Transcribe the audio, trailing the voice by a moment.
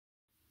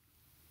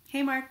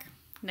Hey Mark,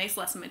 nice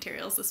lesson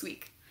materials this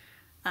week.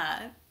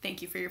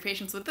 Thank you for your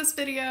patience with this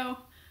video.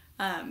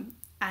 And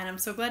I'm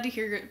so glad to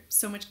hear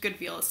so much good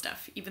viola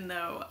stuff, even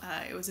though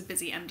it was a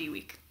busy MD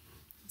week.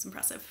 It's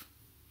impressive.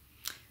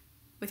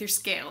 With your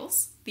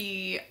scales,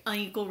 the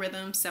unequal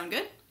rhythms sound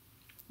good.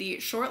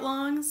 The short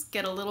longs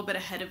get a little bit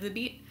ahead of the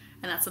beat,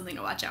 and that's something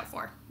to watch out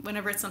for.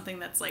 Whenever it's something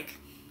that's like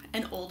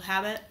an old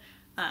habit,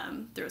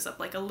 throws up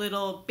like a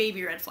little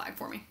baby red flag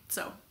for me.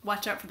 So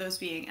watch out for those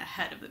being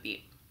ahead of the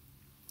beat.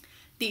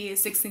 The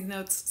 16th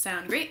notes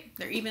sound great.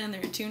 They're even,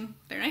 they're in tune,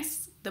 they're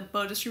nice. The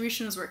bow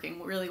distribution is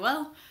working really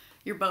well.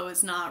 Your bow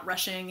is not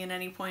rushing at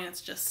any point,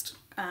 it's just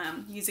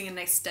using a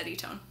nice steady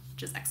tone,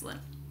 which is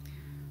excellent.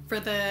 For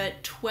the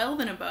 12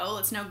 in a bow,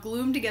 let's now glue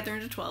them together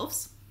into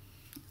 12s.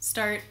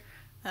 Start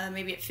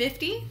maybe at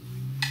 50.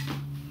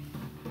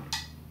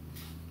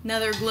 Now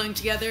they're gluing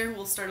together,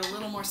 we'll start a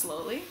little more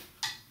slowly.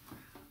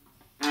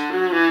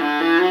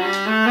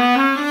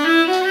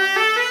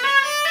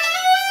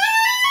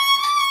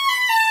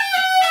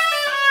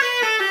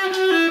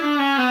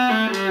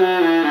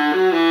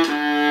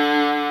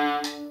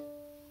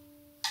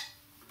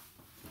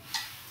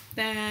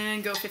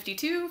 Then go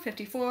 52,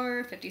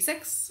 54,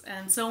 56,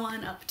 and so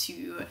on up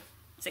to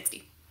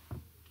 60.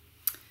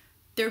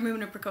 Third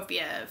movement of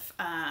Prokofiev,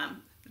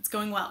 it's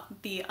going well.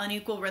 The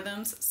unequal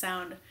rhythms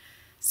sound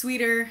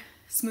sweeter,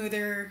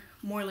 smoother,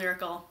 more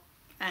lyrical,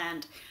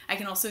 and I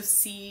can also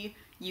see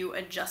you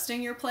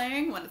adjusting your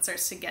playing when it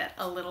starts to get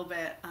a little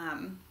bit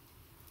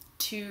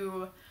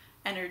too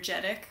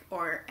energetic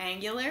or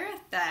angular,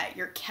 that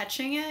you're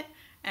catching it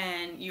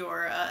and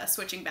you're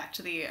switching back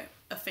to the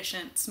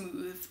efficient,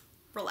 smooth,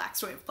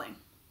 relaxed way of playing,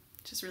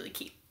 which is really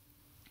key.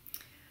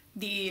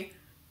 The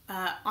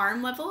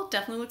arm level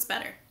definitely looks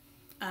better.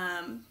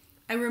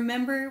 I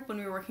remember when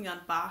we were working on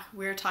Bach,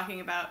 we were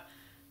talking about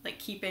like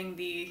keeping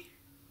the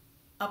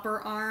upper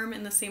arm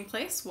in the same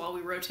place while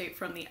we rotate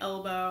from the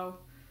elbow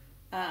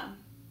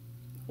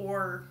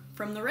or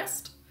from the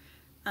wrist.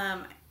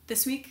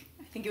 This week,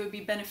 I think it would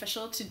be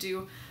beneficial to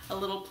do a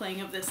little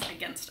playing of this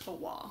against a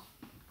wall.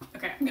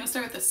 Okay, I'm gonna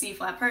start with the C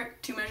flat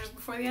part, 2 measures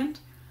before the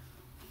end.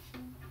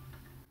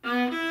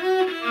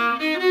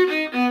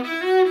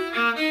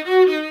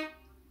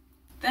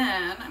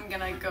 Then I'm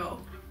gonna go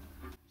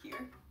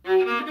here.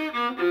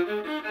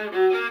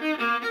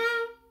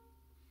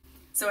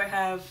 So I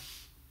have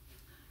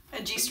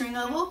a G string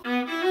level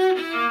and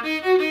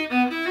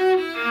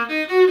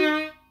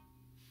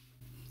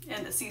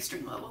a C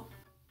string level.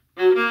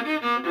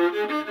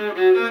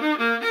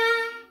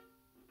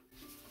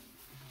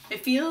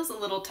 It feels a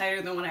little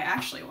tighter than what I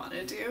actually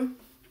wanted to do.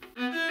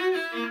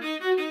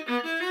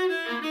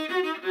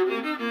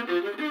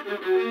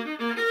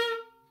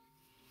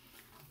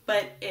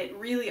 But it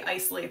really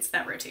isolates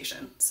that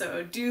rotation.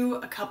 So do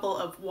a couple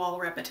of wall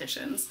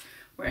repetitions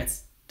where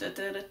it's da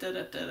da da da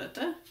da da da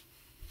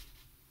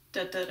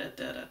da da da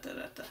da da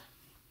da da.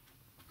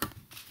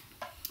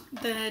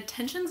 The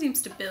tension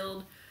seems to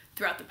build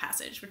throughout the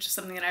passage, which is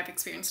something that I've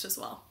experienced as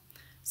well.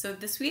 So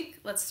this week,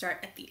 let's start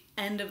at the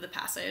end of the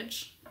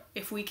passage.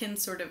 If we can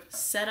sort of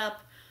set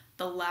up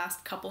the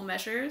last couple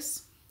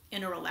measures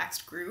in a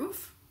relaxed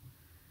groove,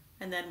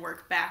 and then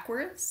work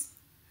backwards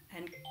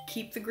and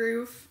keep the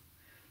groove,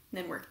 and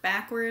then work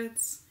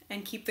backwards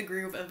and keep the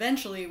groove.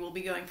 Eventually we'll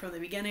be going from the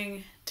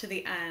beginning to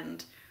the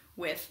end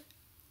with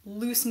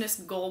looseness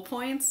goal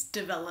points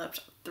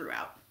developed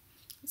throughout.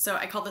 So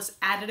I call this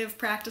additive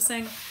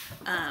practicing,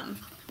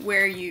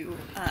 where you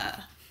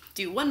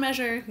do 1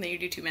 measure, then you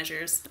do 2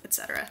 measures,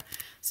 etc.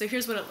 So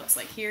here's what it looks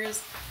like.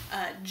 Here's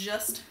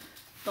just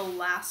the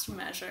last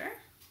measure.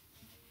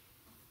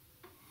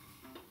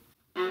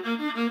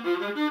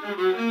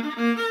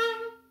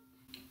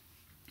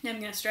 I'm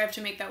going to strive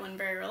to make that one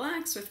very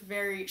relaxed with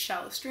very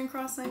shallow string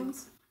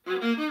crossings.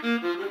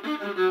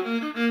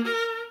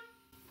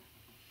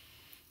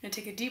 And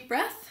take a deep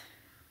breath.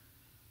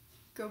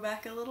 Go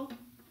back a little.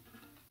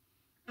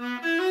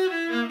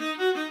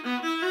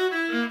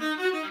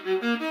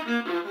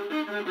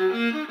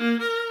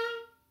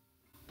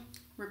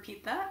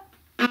 Repeat that.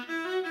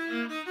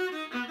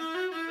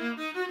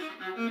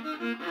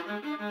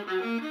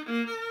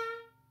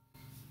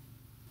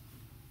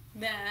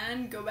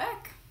 Then go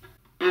back.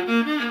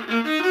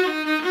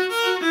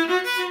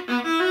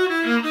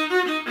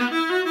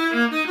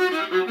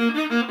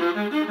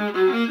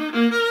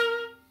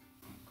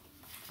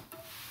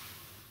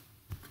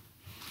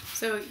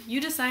 So you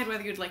decide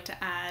whether you'd like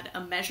to add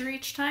a measure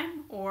each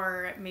time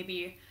or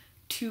maybe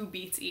 2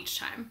 beats each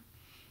time.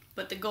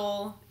 But the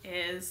goal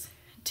is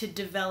to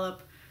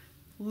develop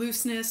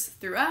looseness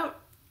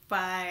throughout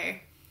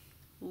by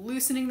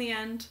loosening the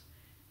end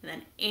and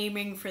then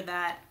aiming for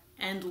that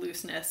end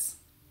looseness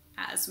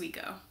as we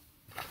go.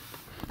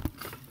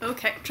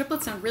 Okay,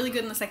 triplets sound really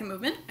good in the second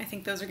movement. I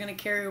think those are going to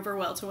carry over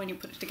well to when you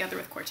put it together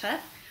with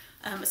quartet,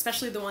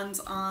 especially the ones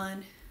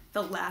on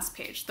the last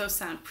page. Those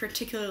sound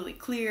particularly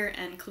clear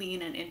and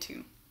clean and in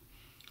tune.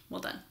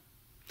 Well done.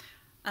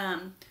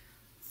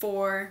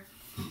 For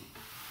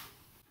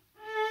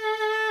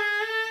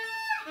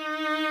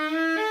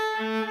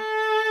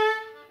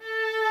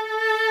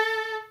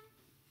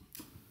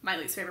my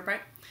least favorite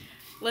part.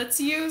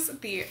 Let's use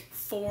the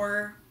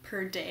 4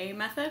 per day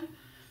method.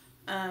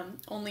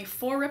 Only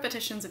 4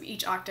 repetitions of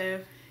each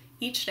octave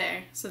each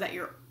day so that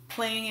you're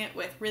playing it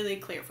with really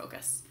clear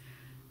focus.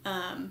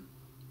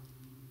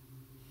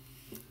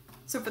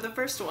 So for the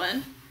first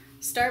one,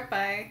 start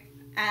by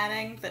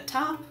adding the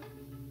top,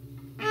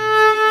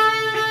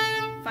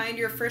 find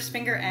your first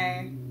finger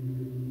A,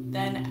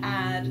 then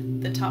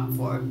add the top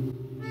 4.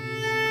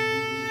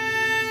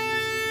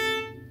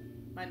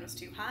 Mine was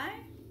too high.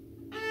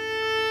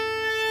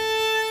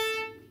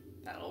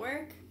 That'll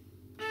work.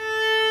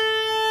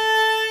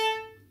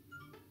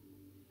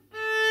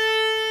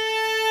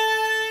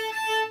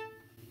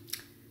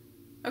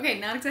 Okay,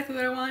 not exactly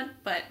what I want,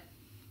 but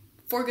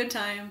 4 good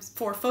times,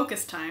 4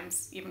 focused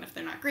times, even if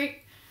they're not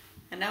great.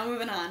 And now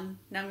moving on,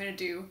 now I'm gonna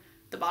do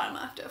the bottom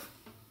octave.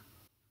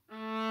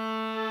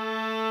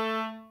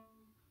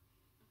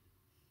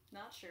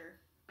 Not sure.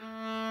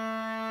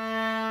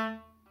 Yeah,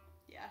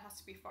 it has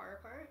to be far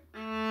apart.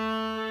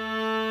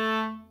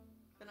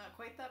 But not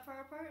quite that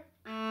far apart.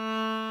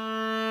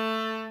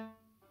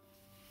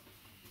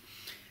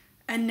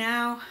 And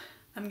now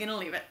I'm gonna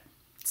leave it.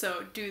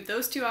 So do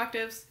those 2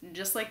 octaves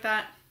just like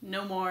that,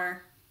 no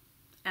more.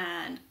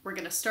 And we're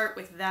gonna start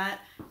with that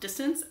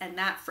distance and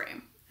that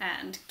frame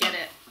and get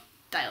it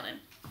dialed in.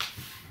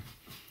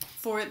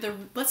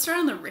 Let's start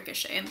on the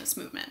ricochet in this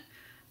movement.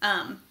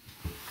 I'm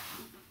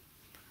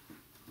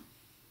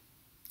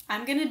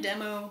gonna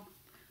demo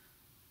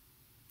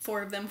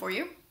 4 of them for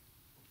you.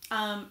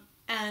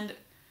 And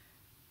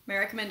my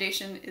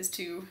recommendation is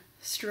to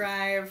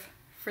strive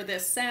for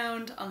this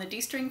sound on the D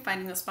string,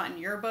 finding the spot in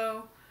your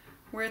bow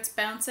where it's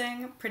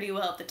bouncing pretty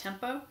well at the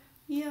tempo.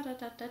 Yeah, da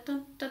da da da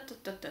da da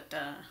da da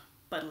da.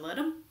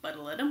 Buddle-a-dum,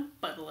 buddle-a-dum,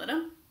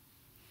 buddle-a-dum.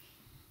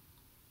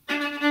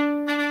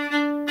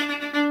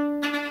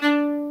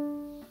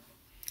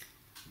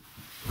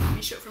 Let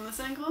me show from this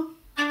angle.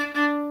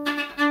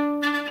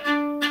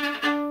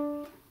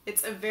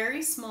 It's a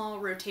very small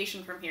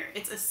rotation from here.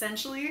 It's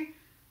essentially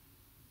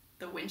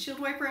the windshield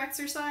wiper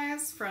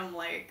exercise from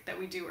that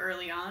we do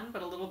early on,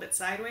 but a little bit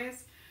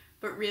sideways.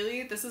 But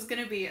really, this is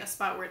gonna be a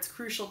spot where it's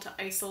crucial to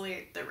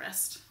isolate the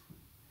wrist.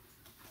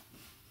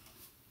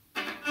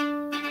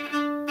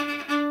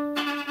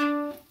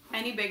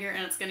 Any bigger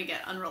and it's gonna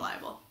get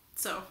unreliable.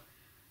 So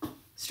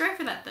strive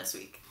for that this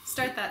week.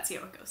 Start that, see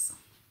how it goes.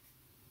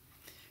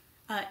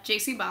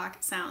 JC Bach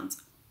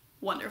sounds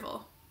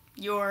wonderful.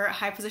 Your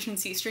high position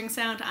C string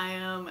sound I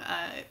am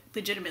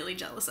legitimately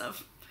jealous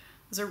of.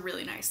 Those are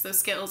really nice. Those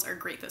scales are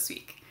great this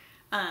week.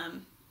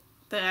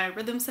 The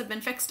rhythms have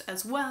been fixed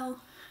as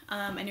well,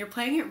 and you're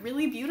playing it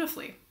really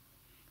beautifully.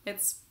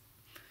 It's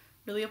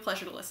really a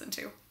pleasure to listen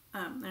to.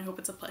 And I hope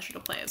it's a pleasure to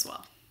play as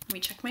well. Let me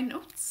check my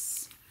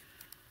notes.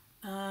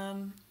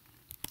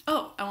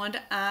 Oh, I wanted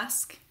to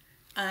ask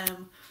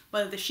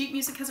whether the sheet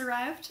music has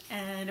arrived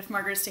and if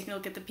Margaret is taking a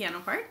look at the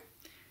piano part.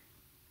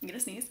 I'm gonna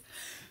sneeze.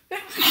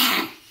 Because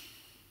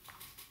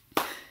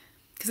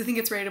I think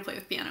it's ready to play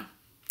with piano.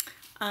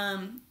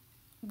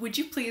 Would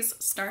you please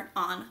start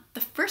on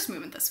the first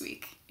movement this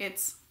week?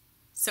 It's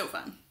so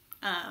fun.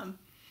 And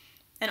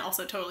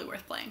also totally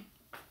worth playing.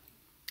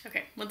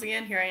 Okay, once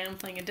again, here I am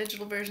playing a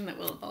digital version that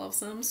will involve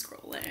some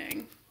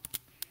scrolling.